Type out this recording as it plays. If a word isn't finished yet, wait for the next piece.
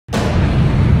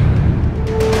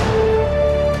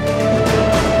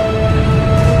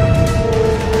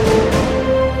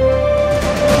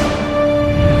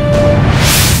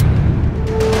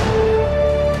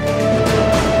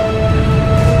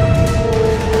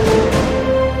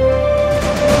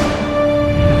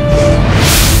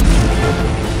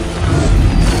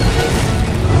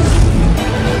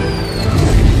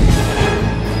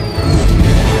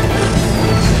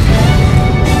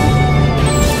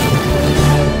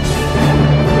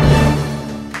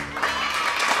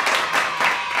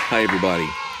Hi everybody.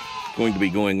 Going to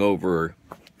be going over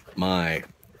my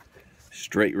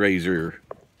straight razor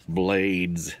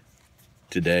blades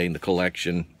today in the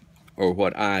collection, or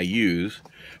what I use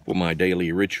for my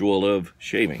daily ritual of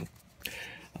shaving.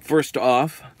 First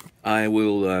off, I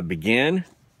will begin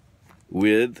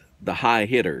with the high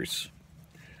hitters.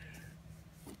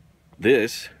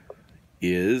 This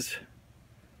is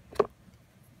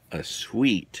a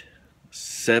sweet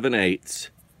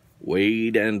 7/8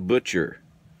 Wade and Butcher,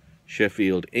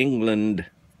 Sheffield, England.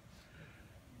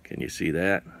 Can you see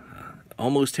that?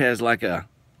 Almost has like a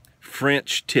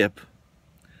French tip,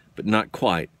 but not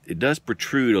quite. It does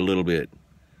protrude a little bit.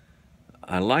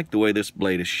 I like the way this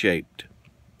blade is shaped.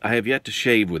 I have yet to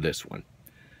shave with this one.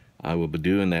 I will be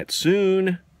doing that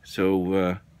soon,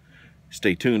 so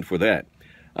stay tuned for that.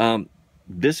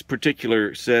 This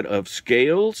particular set of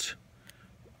scales,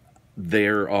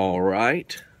 they're all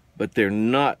right, but they're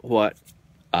not what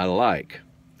I like.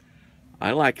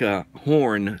 I like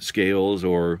horn scales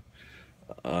or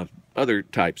other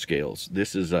type scales.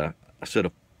 This is a set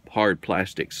of hard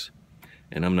plastics,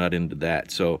 and I'm not into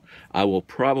that. So I will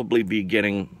probably be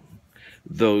getting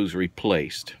those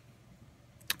replaced.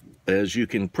 As you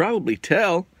can probably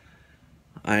tell,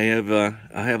 I have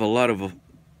a lot of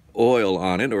oil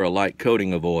on it, or a light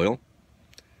coating of oil.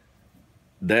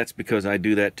 That's because I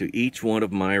do that to each one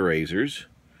of my razors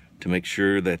to make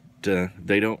sure that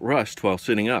they don't rust while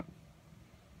sitting up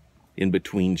in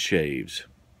between shaves.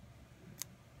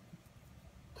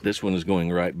 This one is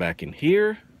going right back in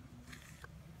here.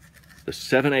 The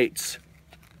 7/8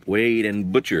 Wade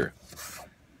and Butcher.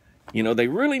 You know, they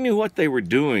really knew what they were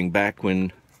doing back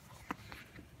when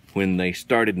they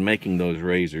started making those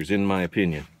razors, in my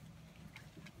opinion.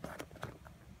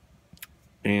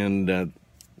 And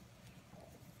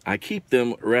I keep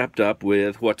them wrapped up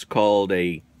with what's called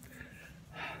a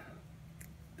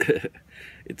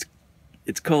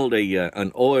it's called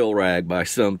an oil rag by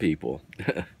some people.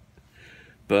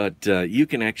 But you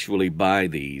can actually buy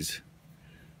these.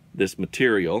 This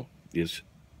material is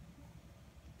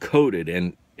coated,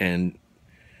 and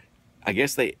I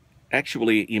guess they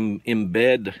actually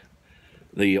embed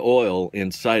the oil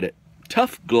inside it.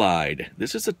 Tough Glide.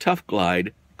 This is a Tough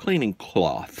Glide cleaning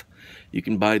cloth. You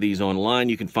can buy these online.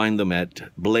 You can find them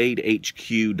at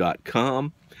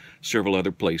bladehq.com. Several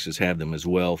other places have them as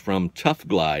well, from Tough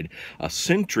Glide, a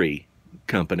Sentry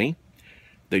company.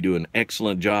 They do an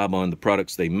excellent job on the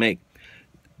products they make.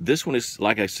 This one is,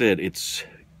 like I said, it's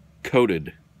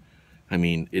coated. I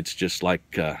mean, it's just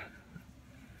like,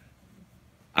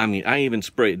 I even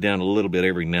spray it down a little bit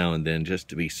every now and then just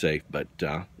to be safe, but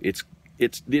it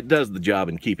does the job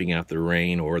in keeping out the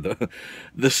rain or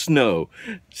the snow,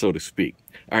 so to speak.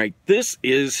 All right, this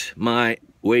is my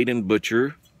Wade and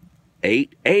Butcher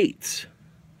 8/8.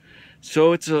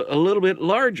 So it's a little bit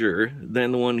larger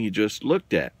than the one you just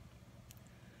looked at.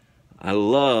 I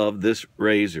love this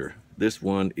razor. This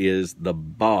one is the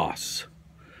boss.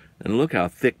 And look how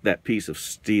thick that piece of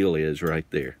steel is right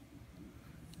there.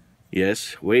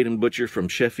 Yes, Wade and Butcher from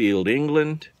Sheffield,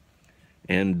 England.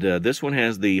 And this one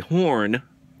has the horn,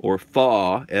 or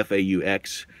FAW,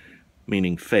 F-A-U-X,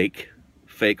 meaning fake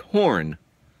horn.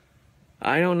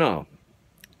 I don't know.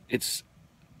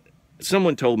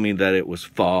 Someone told me that it was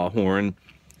FAW horn.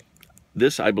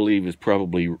 This, I believe, is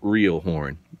probably real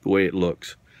horn, the way it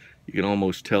looks. You can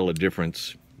almost tell a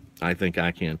difference. I think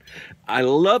I can. I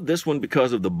love this one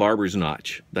because of the barber's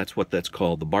notch. That's what that's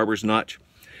called, the barber's notch.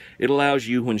 It allows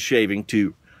you, when shaving,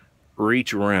 to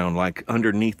reach around, like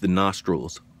underneath the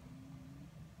nostrils.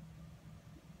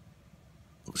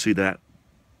 See that?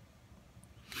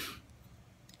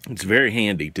 It's very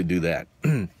handy to do that.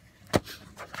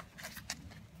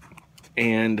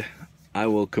 And I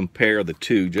will compare the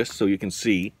two just so you can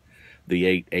see the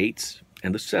 8/8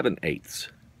 and the 7/8.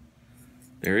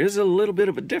 There is a little bit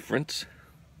of a difference.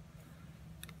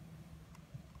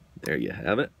 There you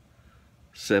have it.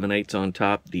 7/8 on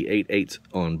top, the 8/8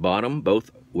 on bottom, both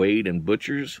Wade and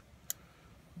Butchers.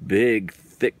 Big,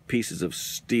 thick pieces of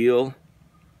steel.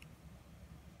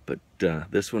 But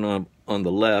this one on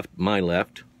the left, my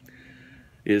left,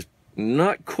 is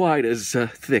not quite as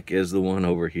thick as the one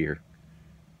over here.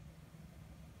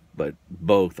 But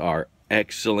both are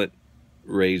excellent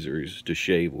razors to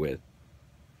shave with.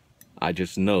 I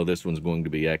just know this one's going to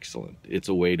be excellent. It's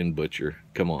a Wade and Butcher.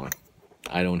 Come on.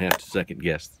 I don't have to second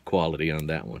guess the quality on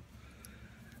that one.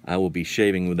 I will be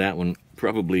shaving with that one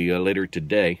probably later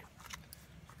today.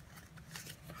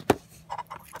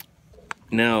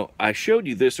 Now, I showed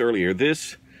you this earlier.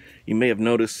 This, you may have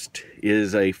noticed,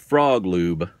 is a Frog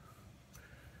Lube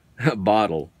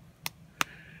bottle.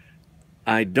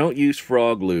 I don't use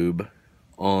Frog Lube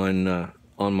on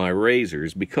on my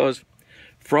razors because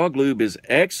Frog Lube is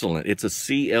excellent. It's a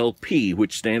CLP,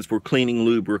 which stands for Cleaning,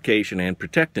 Lubrication, and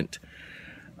Protectant.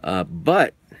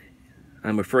 But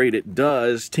I'm afraid it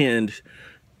does tend,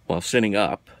 while sitting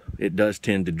up, it does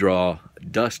tend to draw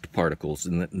dust particles,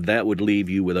 and that would leave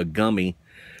you with a gummy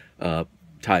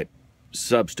type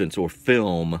substance or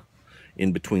film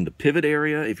in between the pivot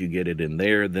area. If you get it in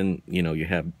there, then you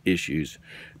have issues,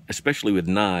 especially with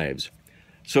knives.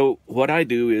 So what I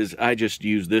do is I just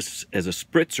use this as a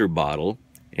spritzer bottle,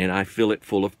 and I fill it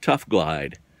full of Tough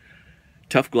Glide.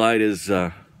 Tough Glide is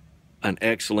an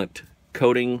excellent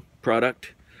coating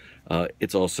product.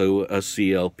 It's also a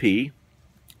CLP,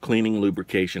 Cleaning,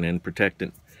 Lubrication, and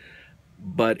Protectant.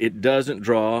 But it doesn't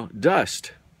draw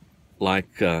dust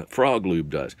like Frog Lube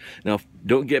does. Now,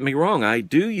 don't get me wrong, I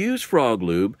do use Frog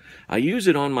Lube. I use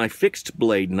it on my fixed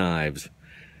blade knives.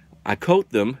 I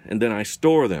coat them and then I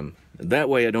store them. That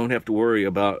way I don't have to worry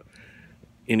about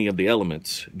any of the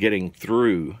elements getting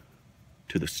through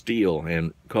to the steel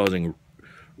and causing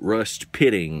rust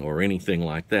pitting or anything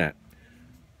like that.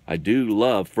 I do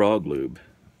love Frog Lube,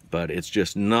 but it's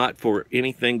just not for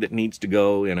anything that needs to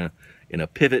go in a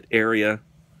pivot area.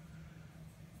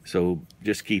 So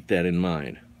just keep that in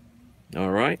mind.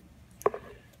 All right, I'm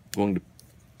going to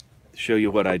show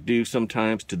you what I do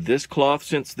sometimes to this cloth.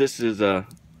 Since this is a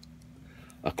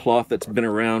cloth that's been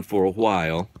around for a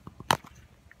while,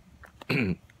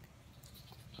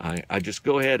 I just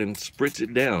go ahead and spritz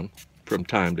it down from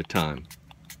time to time.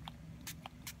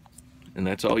 And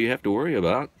that's all you have to worry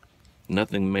about.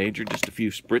 Nothing major, just a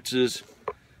few spritzes.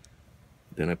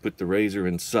 Then I put the razor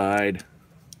inside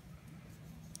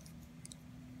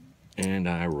and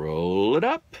I roll it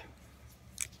up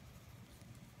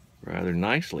rather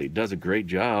nicely. It does a great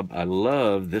job. I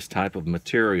love this type of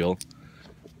material.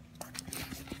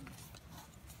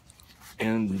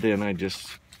 And then I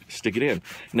just stick it in.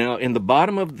 Now, in the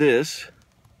bottom of this,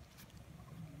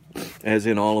 as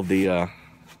in all of the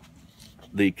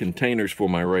containers for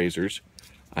my razors,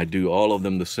 I do all of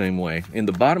them the same way. In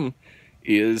the bottom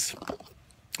is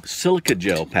silica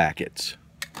gel packets.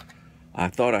 I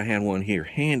thought I had one here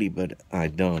handy, but I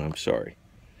don't. I'm sorry.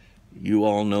 You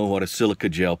all know what a silica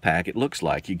gel packet looks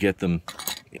like. You get them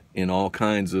in all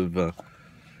kinds of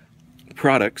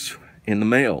products in the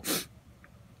mail.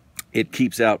 It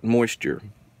keeps out moisture.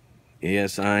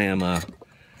 Yes, I am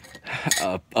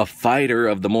a fighter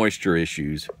of the moisture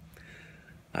issues.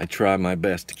 I try my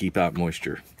best to keep out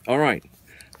moisture. All right,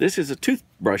 this is a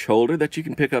toothbrush holder that you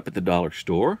can pick up at the dollar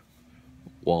store,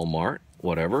 Walmart,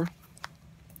 whatever.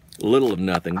 Little of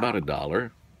nothing, about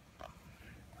 $1.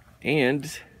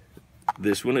 And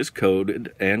this one is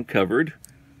coated and covered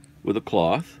with a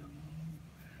cloth.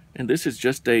 And this is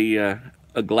just a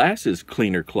glasses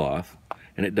cleaner cloth,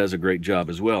 and it does a great job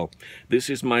as well. This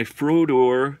is my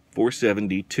Frodur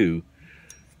 472.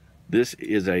 This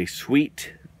is a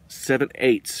sweet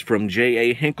 7/8 from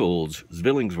J.A. Henkel's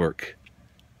Zwillingswerk.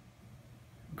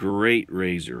 Great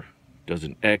razor. Does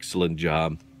an excellent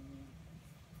job.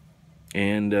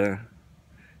 And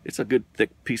it's a good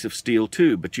thick piece of steel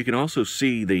too, but you can also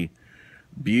see the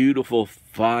beautiful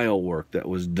file work that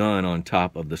was done on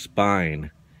top of the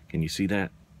spine. Can you see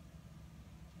that?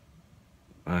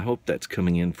 I hope that's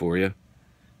coming in for you.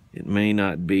 It may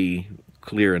not be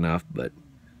clear enough, but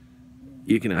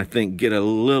you can, I think, get a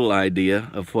little idea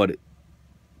of what it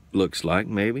looks like,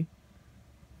 maybe.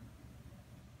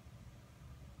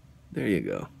 There you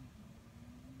go.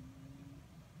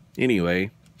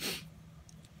 Anyway,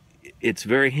 it's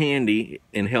very handy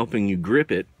in helping you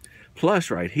grip it.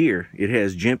 Plus, right here, it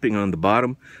has jimping on the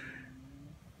bottom.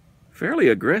 Fairly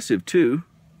aggressive, too.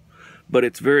 But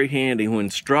it's very handy when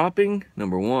stropping,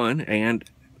 number one, and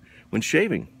when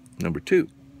shaving, number two.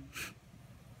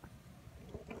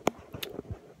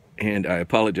 And I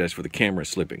apologize for the camera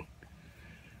slipping.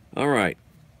 All right,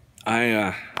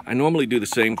 I normally do the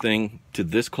same thing to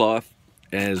this cloth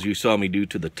as you saw me do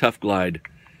to the Tough Glide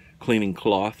cleaning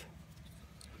cloth.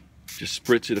 Just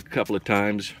spritz it a couple of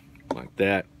times like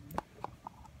that.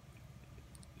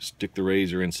 Stick the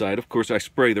razor inside. Of course, I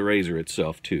spray the razor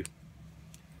itself too.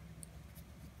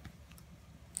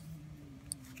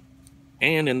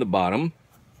 And in the bottom,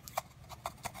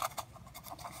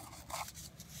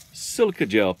 silica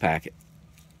gel packet.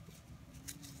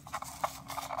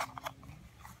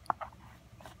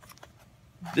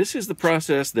 This is the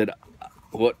process that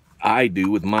what I do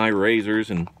with my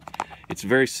razors, and it's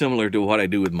very similar to what I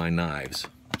do with my knives.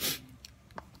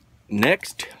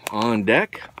 Next on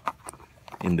deck,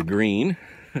 in the green,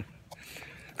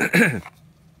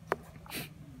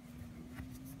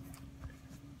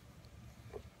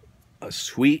 a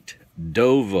sweet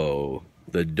Dovo,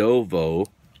 the Dovo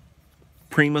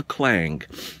Prima Clang.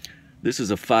 This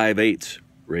is a 5/8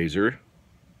 razor.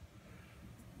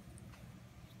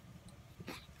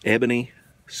 Ebony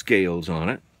scales on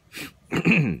it.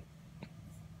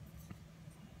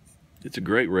 It's a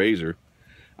great razor.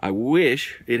 I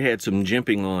wish it had some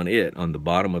jimping on it, on the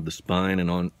bottom of the spine, and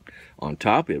on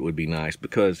top it would be nice,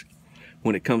 because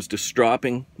when it comes to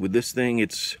stropping with this thing,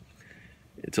 it's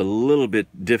a little bit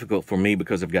difficult for me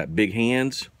because I've got big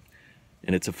hands,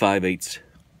 and it's a 5/8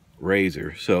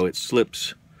 razor, so it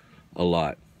slips a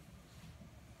lot,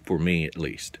 for me at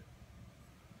least.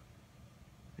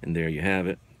 And there you have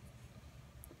it.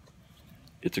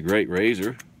 It's a great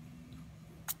razor.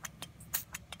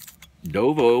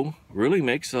 Dovo really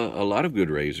makes a lot of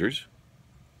good razors.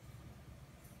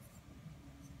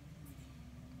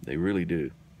 They really do.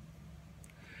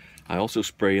 I also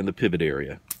spray in the pivot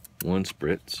area. 1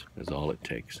 spritz is all it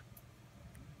takes.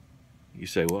 You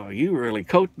say, well, you really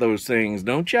coat those things,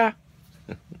 don't ya?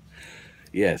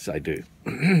 Yes, I do.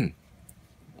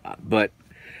 But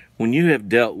when you have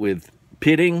dealt with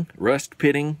pitting, rust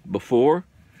pitting before,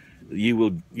 you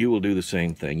will do the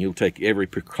same thing. You'll take every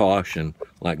precaution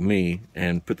like me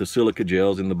and put the silica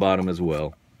gels in the bottom as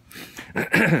well.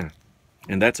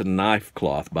 And that's a knife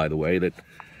cloth, by the way, that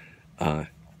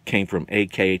came from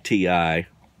AKTI,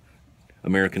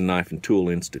 American Knife and Tool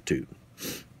Institute.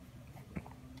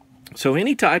 So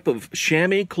any type of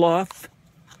chamois cloth,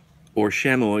 or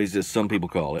chamois as some people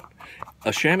call it,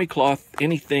 a chamois cloth,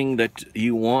 anything that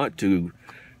you want to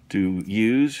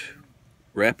use,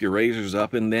 wrap your razors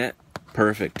up in that,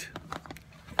 perfect.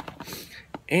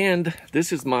 And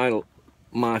this is my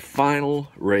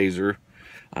final razor.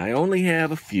 I only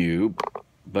have a few,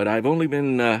 but I've only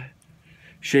been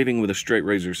shaving with a straight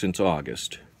razor since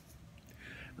August.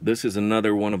 This is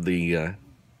another one of the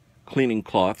cleaning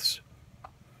cloths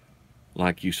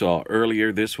like you saw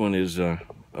earlier. This one is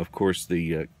of course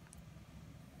the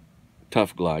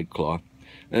Tough Glide cloth.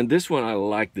 And this one, I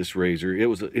like this razor.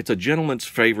 It's a gentleman's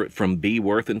favorite from B.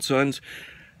 Worth & Sons.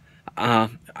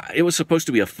 It was supposed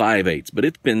to be a 5/8, but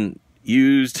it's been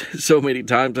used so many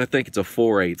times, I think it's a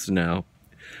 4/8 now.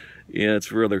 Yeah,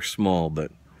 it's rather small,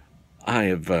 but I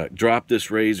have dropped this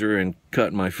razor and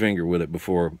cut my finger with it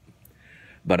before.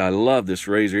 But I love this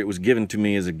razor. It was given to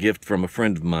me as a gift from a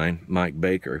friend of mine, Mike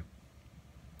Baker.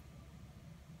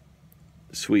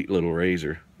 Sweet little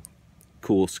razor.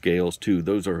 Cool scales too.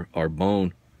 Those are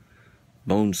bone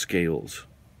scales.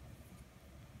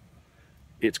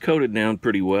 It's coated down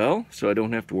pretty well, so I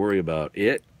don't have to worry about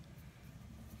it.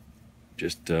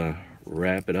 Just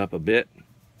wrap it up a bit.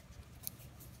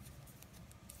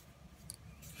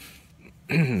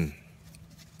 And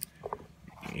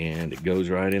it goes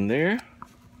right in there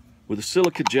with a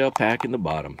silica gel pack in the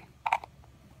bottom.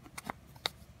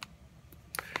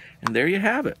 And there you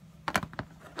have it.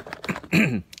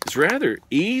 It's rather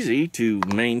easy to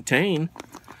maintain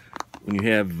when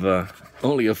you have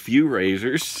only a few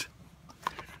razors.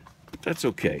 But that's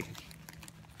okay.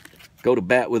 Go to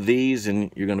bat with these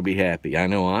and you're going to be happy. I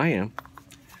know I am.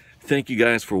 Thank you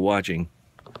guys for watching.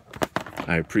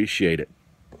 I appreciate it.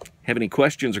 Have any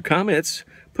questions or comments?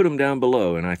 Put them down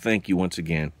below, and I thank you once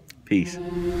again. Peace.